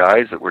crew of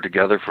guys that were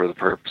together for the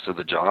purpose of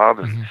the job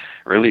and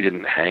really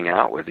didn't hang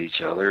out with each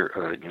other,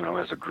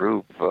 as a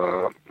group,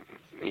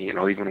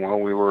 even while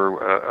we were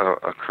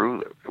a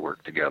crew that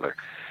worked together.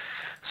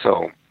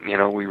 So,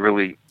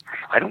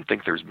 I don't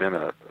think there's been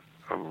a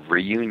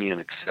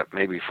reunion except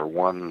maybe for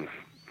one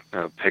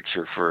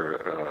picture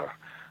for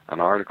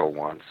an article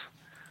once.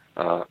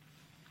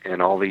 In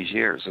all these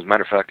years. As a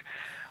matter of fact,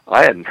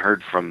 I hadn't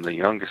heard from the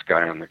youngest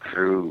guy on the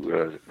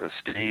crew,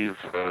 Steve,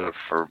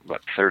 for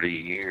about 30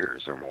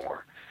 years or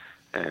more.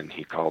 And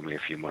he called me a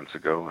few months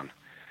ago,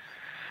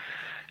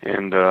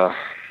 and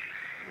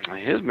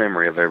his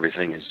memory of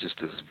everything is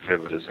just as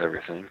vivid as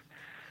everything.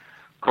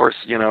 Of course,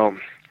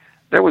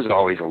 there was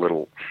always a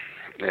little,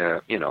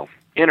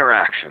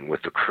 interaction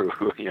with the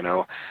crew,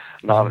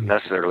 not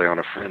necessarily on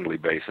a friendly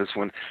basis.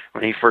 When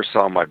he first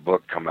saw my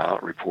book come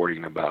out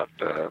reporting about,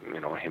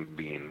 him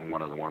being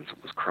one of the ones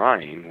that was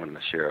crying when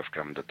the sheriff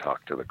come to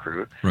talk to the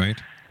crew, right?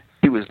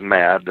 He was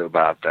mad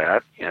about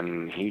that,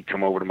 and he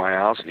come over to my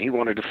house and he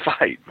wanted to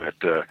fight. But,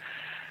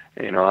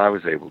 I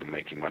was able to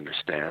make him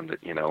understand that,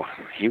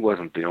 he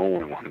wasn't the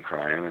only one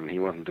crying and he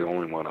wasn't the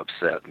only one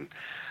upset. And,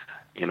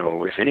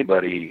 if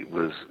anybody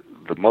was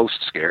the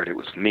most scared, it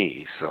was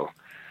me. So,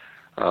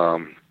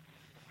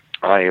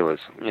 I was,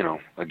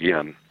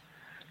 again,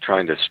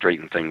 trying to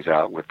straighten things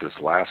out with this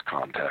last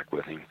contact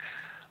with him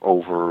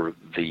over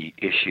the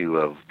issue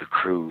of the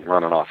crew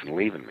running off and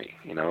leaving me.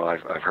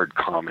 I've heard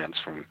comments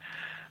from,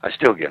 I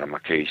still get them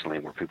occasionally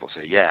where people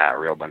say, yeah, a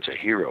real bunch of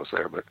heroes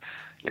there, but,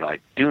 I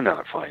do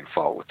not find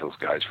fault with those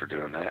guys for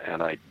doing that,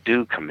 and I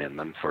do commend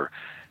them for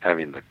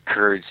having the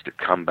courage to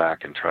come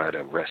back and try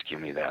to rescue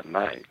me that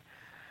night.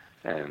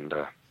 And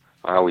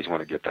I always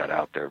want to get that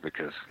out there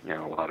because, a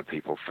lot of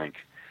people think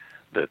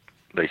that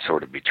they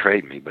sort of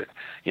betrayed me. But,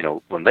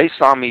 when they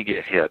saw me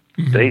get hit,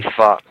 they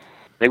thought,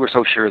 they were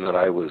so sure that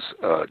I was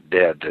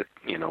dead that,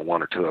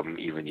 one or two of them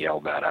even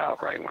yelled that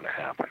out right when it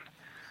happened.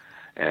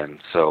 And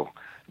so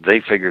they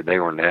figured they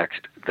were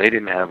next. They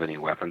didn't have any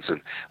weapons.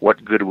 And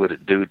what good would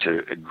it do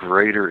to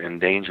greater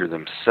endanger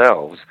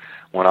themselves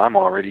when I'm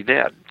already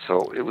dead?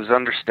 So it was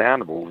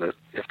understandable that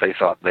if they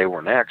thought they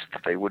were next,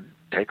 they would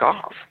take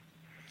off.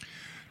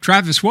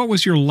 Travis, what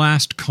was your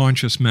last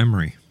conscious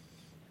memory?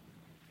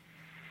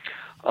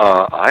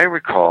 I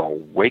recall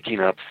waking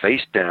up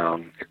face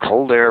down.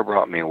 Cold air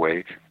brought me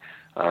awake.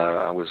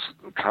 I was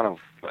kind of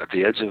at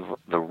the edge of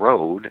the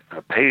road,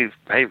 a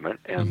pavement,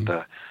 and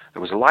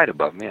there was a light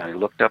above me. I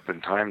looked up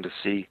in time to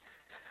see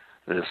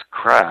this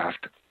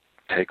craft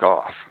take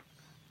off.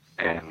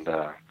 And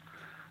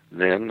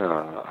then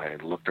I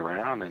looked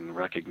around and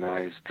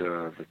recognized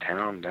the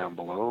town down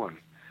below and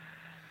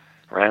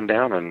ran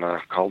down and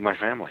called my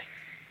family.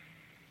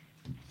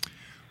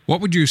 What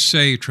would you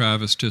say,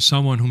 Travis, to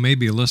someone who may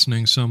be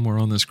listening somewhere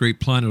on this great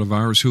planet of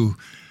ours who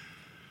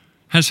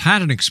has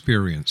had an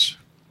experience?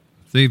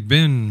 They've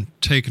been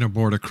taken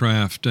aboard a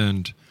craft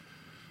and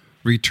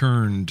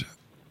returned,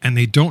 and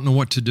they don't know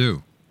what to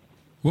do.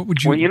 What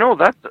would you... Well,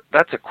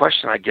 that's a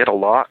question I get a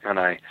lot, and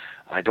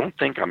I don't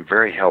think I'm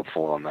very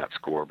helpful on that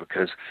score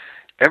because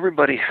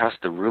everybody has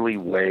to really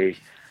weigh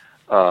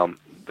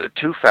the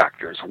two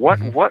factors.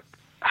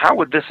 How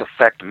would this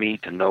affect me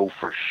to know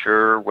for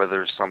sure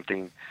whether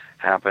something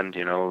happened,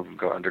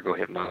 undergo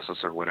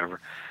hypnosis or whatever.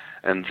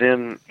 And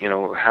then,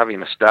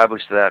 having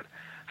established that,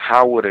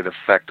 how would it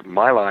affect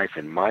my life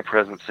in my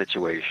present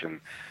situation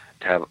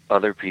to have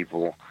other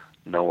people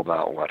know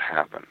about what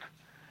happened?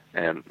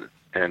 And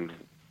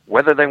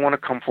whether they want to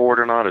come forward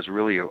or not is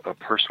really a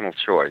personal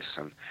choice.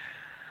 And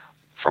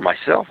for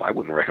myself, I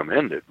wouldn't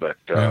recommend it, but,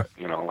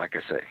 like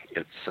I say,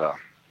 it's,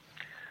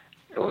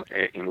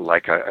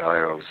 like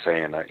I was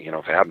saying, if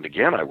it happened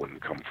again, I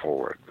wouldn't come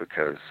forward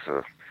because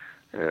of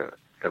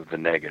the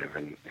negative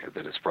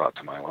that it's brought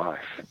to my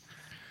life.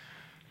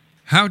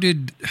 How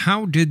did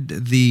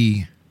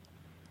the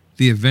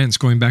events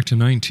going back to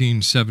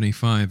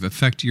 1975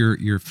 affect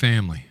your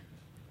family?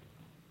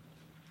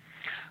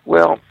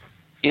 Well,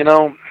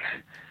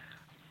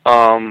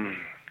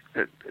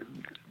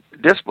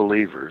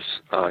 disbelievers,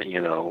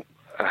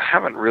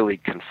 haven't really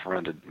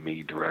confronted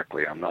me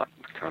directly. I'm not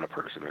the kind of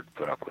person who'd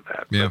put up with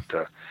that. Yeah.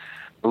 But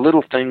the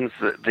little things,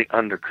 the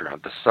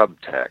undercurrent, the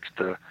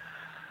subtext,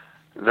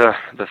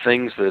 the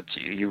things that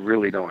you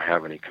really don't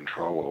have any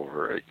control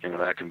over,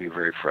 that can be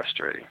very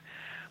frustrating.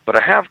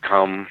 But I have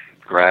come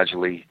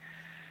gradually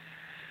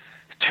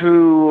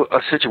to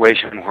a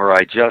situation where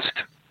I just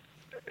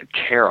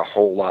care a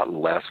whole lot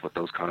less what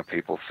those kind of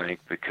people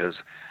think, because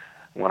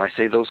when I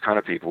say those kind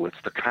of people,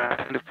 it's the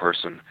kind of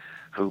person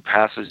who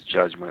passes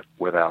judgment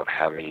without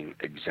having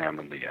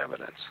examined the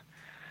evidence.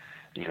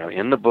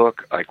 In the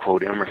book, I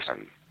quote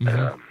Emerson,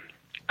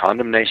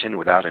 condemnation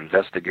without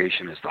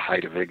investigation is the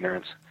height of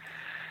ignorance.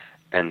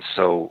 And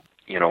so,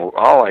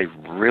 all I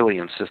really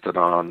insisted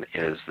on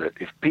is that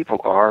if people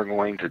are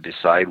going to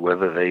decide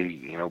whether they,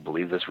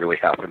 believe this really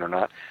happened or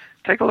not,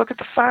 take a look at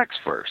the facts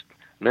first,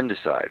 and then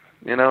decide,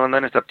 and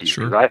then it's up to you.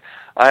 Sure.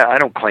 I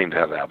don't claim to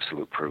have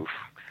absolute proof.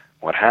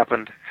 What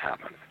happened,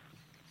 happened.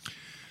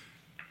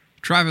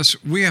 Travis,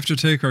 we have to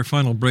take our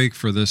final break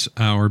for this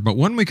hour, but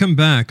when we come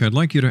back, I'd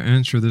like you to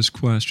answer this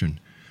question.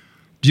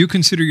 Do you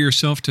consider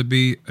yourself to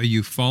be a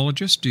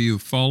ufologist? Do you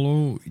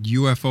follow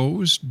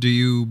UFOs? Do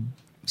you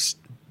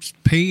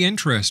pay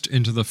interest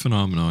into the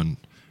phenomenon?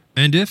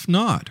 And if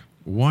not,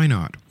 why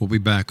not? We'll be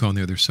back on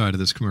the other side of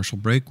this commercial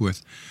break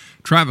with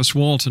Travis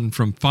Walton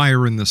from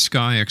Fire in the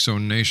Sky,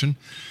 X-Zone Nation.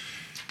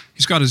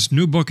 He's got his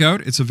new book out.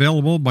 It's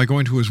available by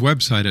going to his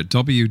website at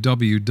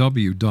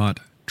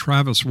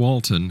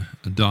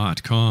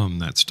www.traviswalton.com.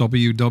 That's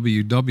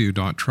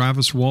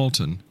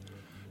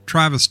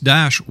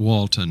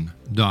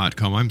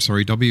www.travis-walton.com. I'm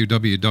sorry,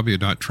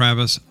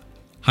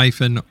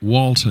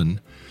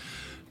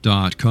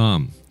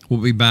 www.travis-walton.com. We'll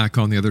be back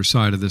on the other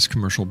side of this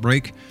commercial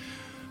break.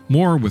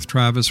 More with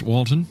Travis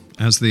Walton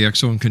as the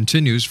X-Zone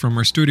continues from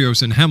our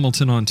studios in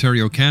Hamilton,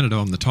 Ontario, Canada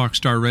on the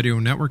Talkstar Radio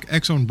Network,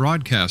 X-Zone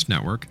Broadcast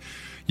Network,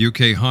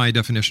 UK High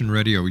Definition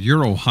Radio,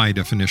 Euro High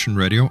Definition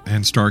Radio,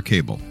 and Star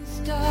Cable.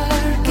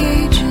 Dark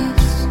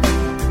ages,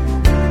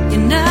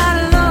 you're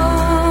not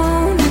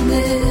alone in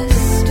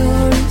this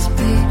story's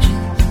pages.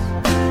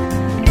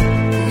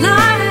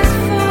 Light is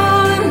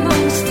falling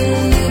amongst the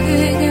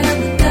living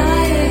and the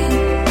dying,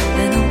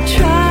 and don't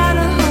try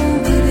to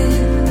hold it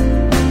in.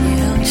 You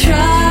don't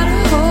try to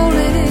hold it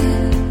in.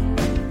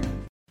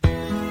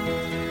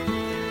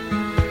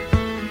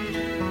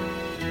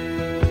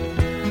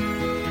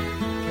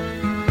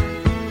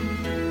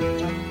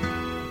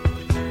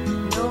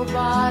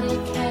 Nobody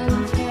can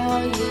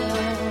tell you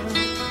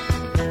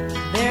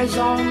there's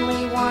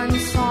only one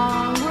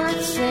song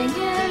worth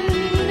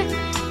singing.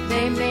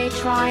 They may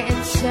try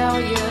and sell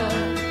you,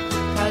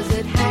 'cause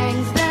it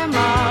hangs them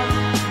up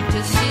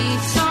to see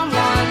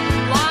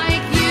someone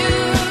like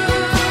you.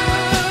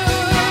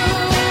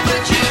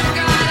 But you've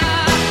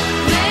gotta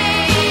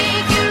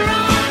make your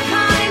own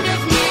kind of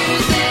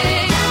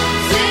music,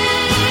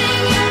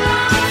 sing your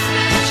own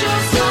special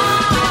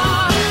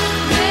song,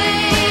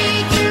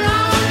 make your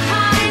own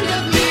kind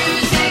of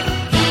music,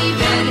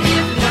 even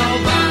if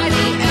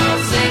nobody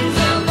else sings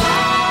along.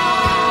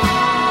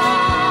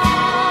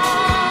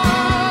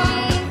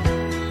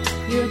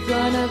 You're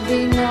gonna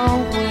be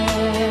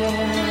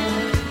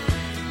nowhere.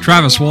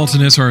 Travis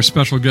Walton is our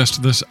special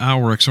guest this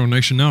hour, X-Zone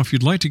Nation. Now, if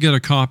you'd like to get a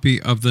copy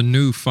of the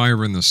new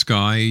Fire in the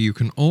Sky, you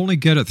can only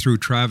get it through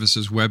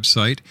Travis's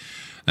website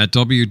at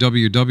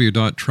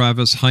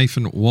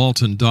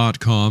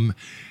www.travis-walton.com.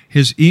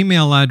 His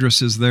email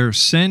address is there.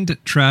 Send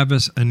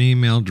Travis an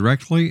email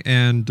directly,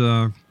 and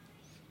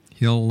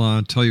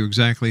he'll tell you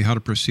exactly how to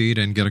proceed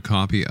and get a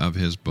copy of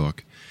his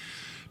book.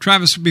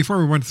 Travis, before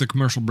we went to the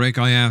commercial break,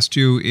 I asked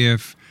you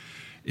if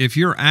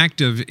you're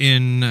active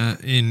in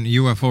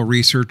UFO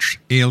research,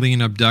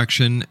 alien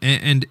abduction,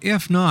 and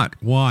if not,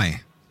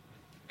 why?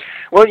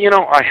 Well,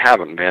 I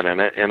haven't been in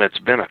it, and it's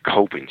been a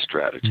coping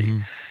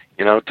strategy.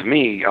 To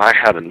me, I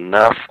had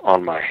enough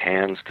on my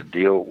hands to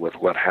deal with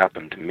what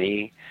happened to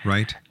me.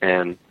 Right.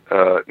 And,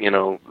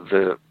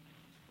 the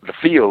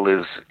field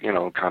is,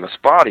 kind of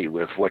spotty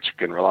with what you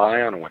can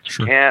rely on and what you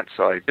Sure. can't.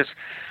 So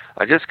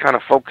I just kind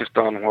of focused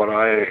on what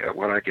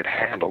I could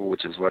handle,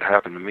 which is what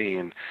happened to me,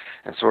 and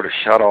sort of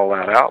shut all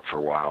that out for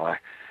a while. I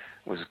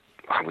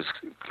was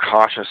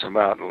cautious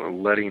about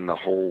letting the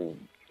whole,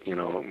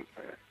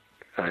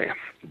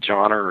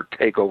 genre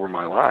take over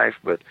my life,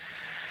 but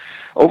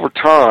over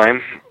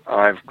time,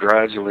 I've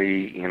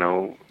gradually,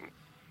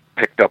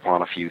 picked up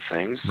on a few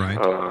things. Right.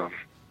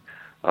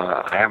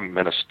 I haven't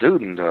been a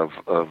student of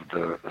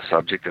the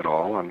subject at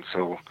all, and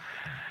so,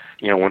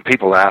 when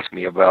people ask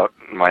me about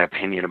my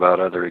opinion about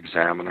other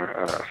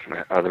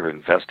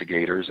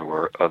investigators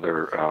or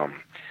other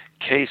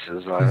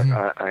cases,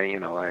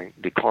 I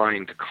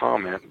decline to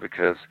comment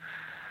because,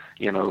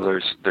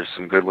 there's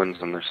some good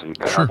ones and there's some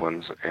bad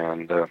ones,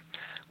 and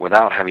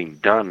without having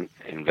done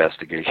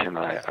investigation,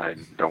 I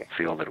don't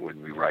feel that it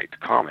would be right to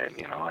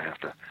comment. I have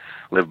to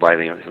live by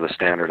the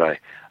standard I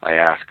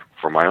ask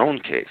for my own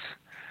case,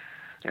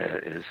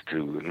 is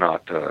to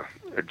not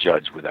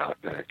judge without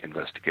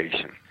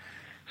investigation.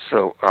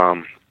 So,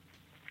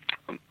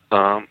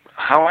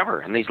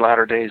 however, in these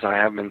latter days, I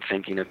have been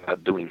thinking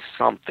about doing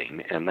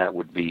something, and that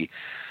would be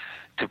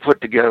to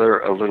put together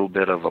a little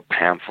bit of a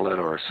pamphlet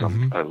or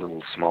a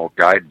little small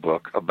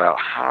guidebook about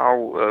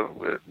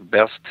how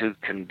best to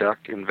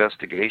conduct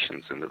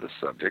investigations into the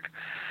subject.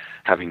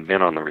 Having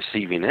been on the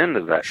receiving end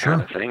of that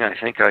kind of thing, I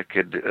think I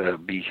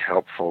could be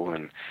helpful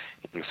in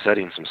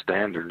setting some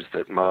standards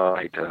that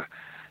might,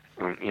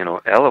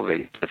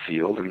 elevate the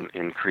field and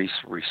increase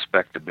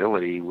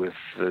respectability with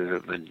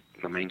the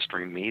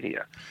mainstream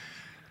media.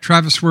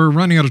 Travis, we're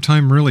running out of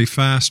time really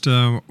fast.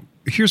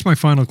 Here's my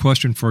final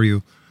question for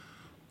you.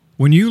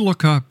 When you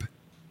look up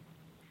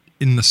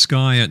in the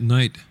sky at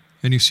night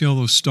and you see all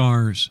those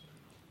stars,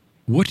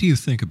 what do you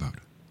think about?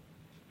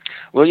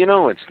 Well,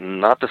 it's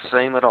not the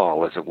same at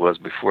all as it was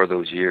before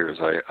those years.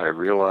 I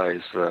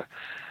realize the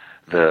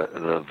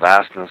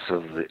vastness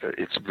of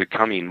it's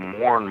becoming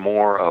more and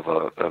more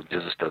of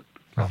just a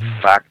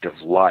fact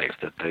of life,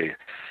 that there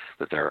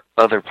are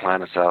other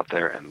planets out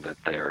there, and that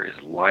there is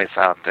life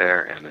out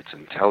there, and it's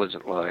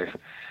intelligent life.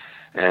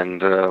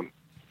 And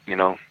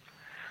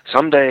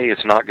someday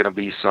it's not going to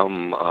be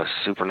some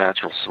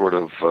supernatural sort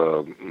of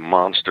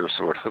monster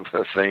sort of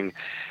a thing.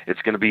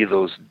 It's going to be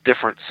those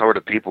different sort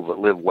of people that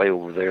live way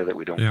over there that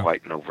we don't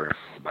quite know very much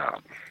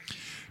about.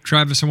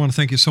 Travis, I want to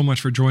thank you so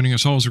much for joining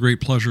us. Always a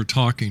great pleasure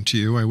talking to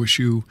you. I wish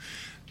you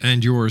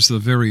and yours the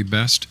very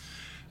best.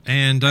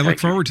 And I look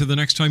forward to the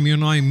next time you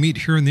and I meet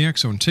here in the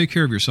X Zone. Take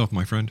care of yourself,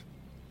 my friend.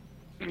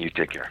 You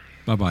take care.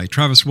 Bye-bye.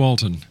 Travis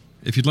Walton.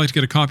 If you'd like to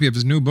get a copy of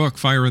his new book,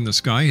 Fire in the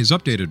Sky, his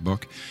updated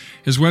book,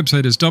 his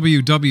website is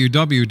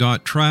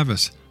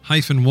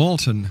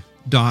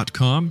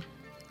www.traviswalton.com.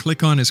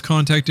 Click on his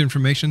contact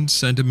information,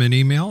 send him an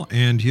email,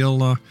 and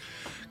he'll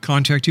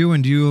contact you,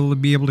 and you'll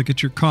be able to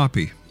get your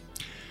copy.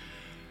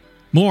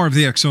 More of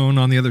the X Zone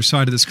on the other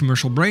side of this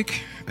commercial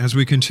break as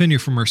we continue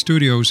from our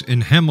studios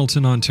in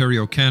Hamilton,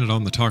 Ontario, Canada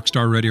on the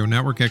Talkstar Radio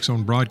Network, X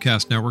Zone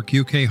Broadcast Network,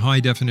 UK High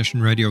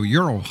Definition Radio,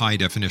 Euro High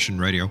Definition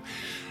Radio,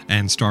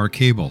 and Star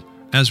Cable,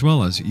 as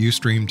well as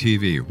Ustream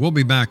TV. We'll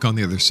be back on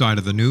the other side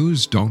of the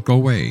news. Don't go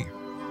away.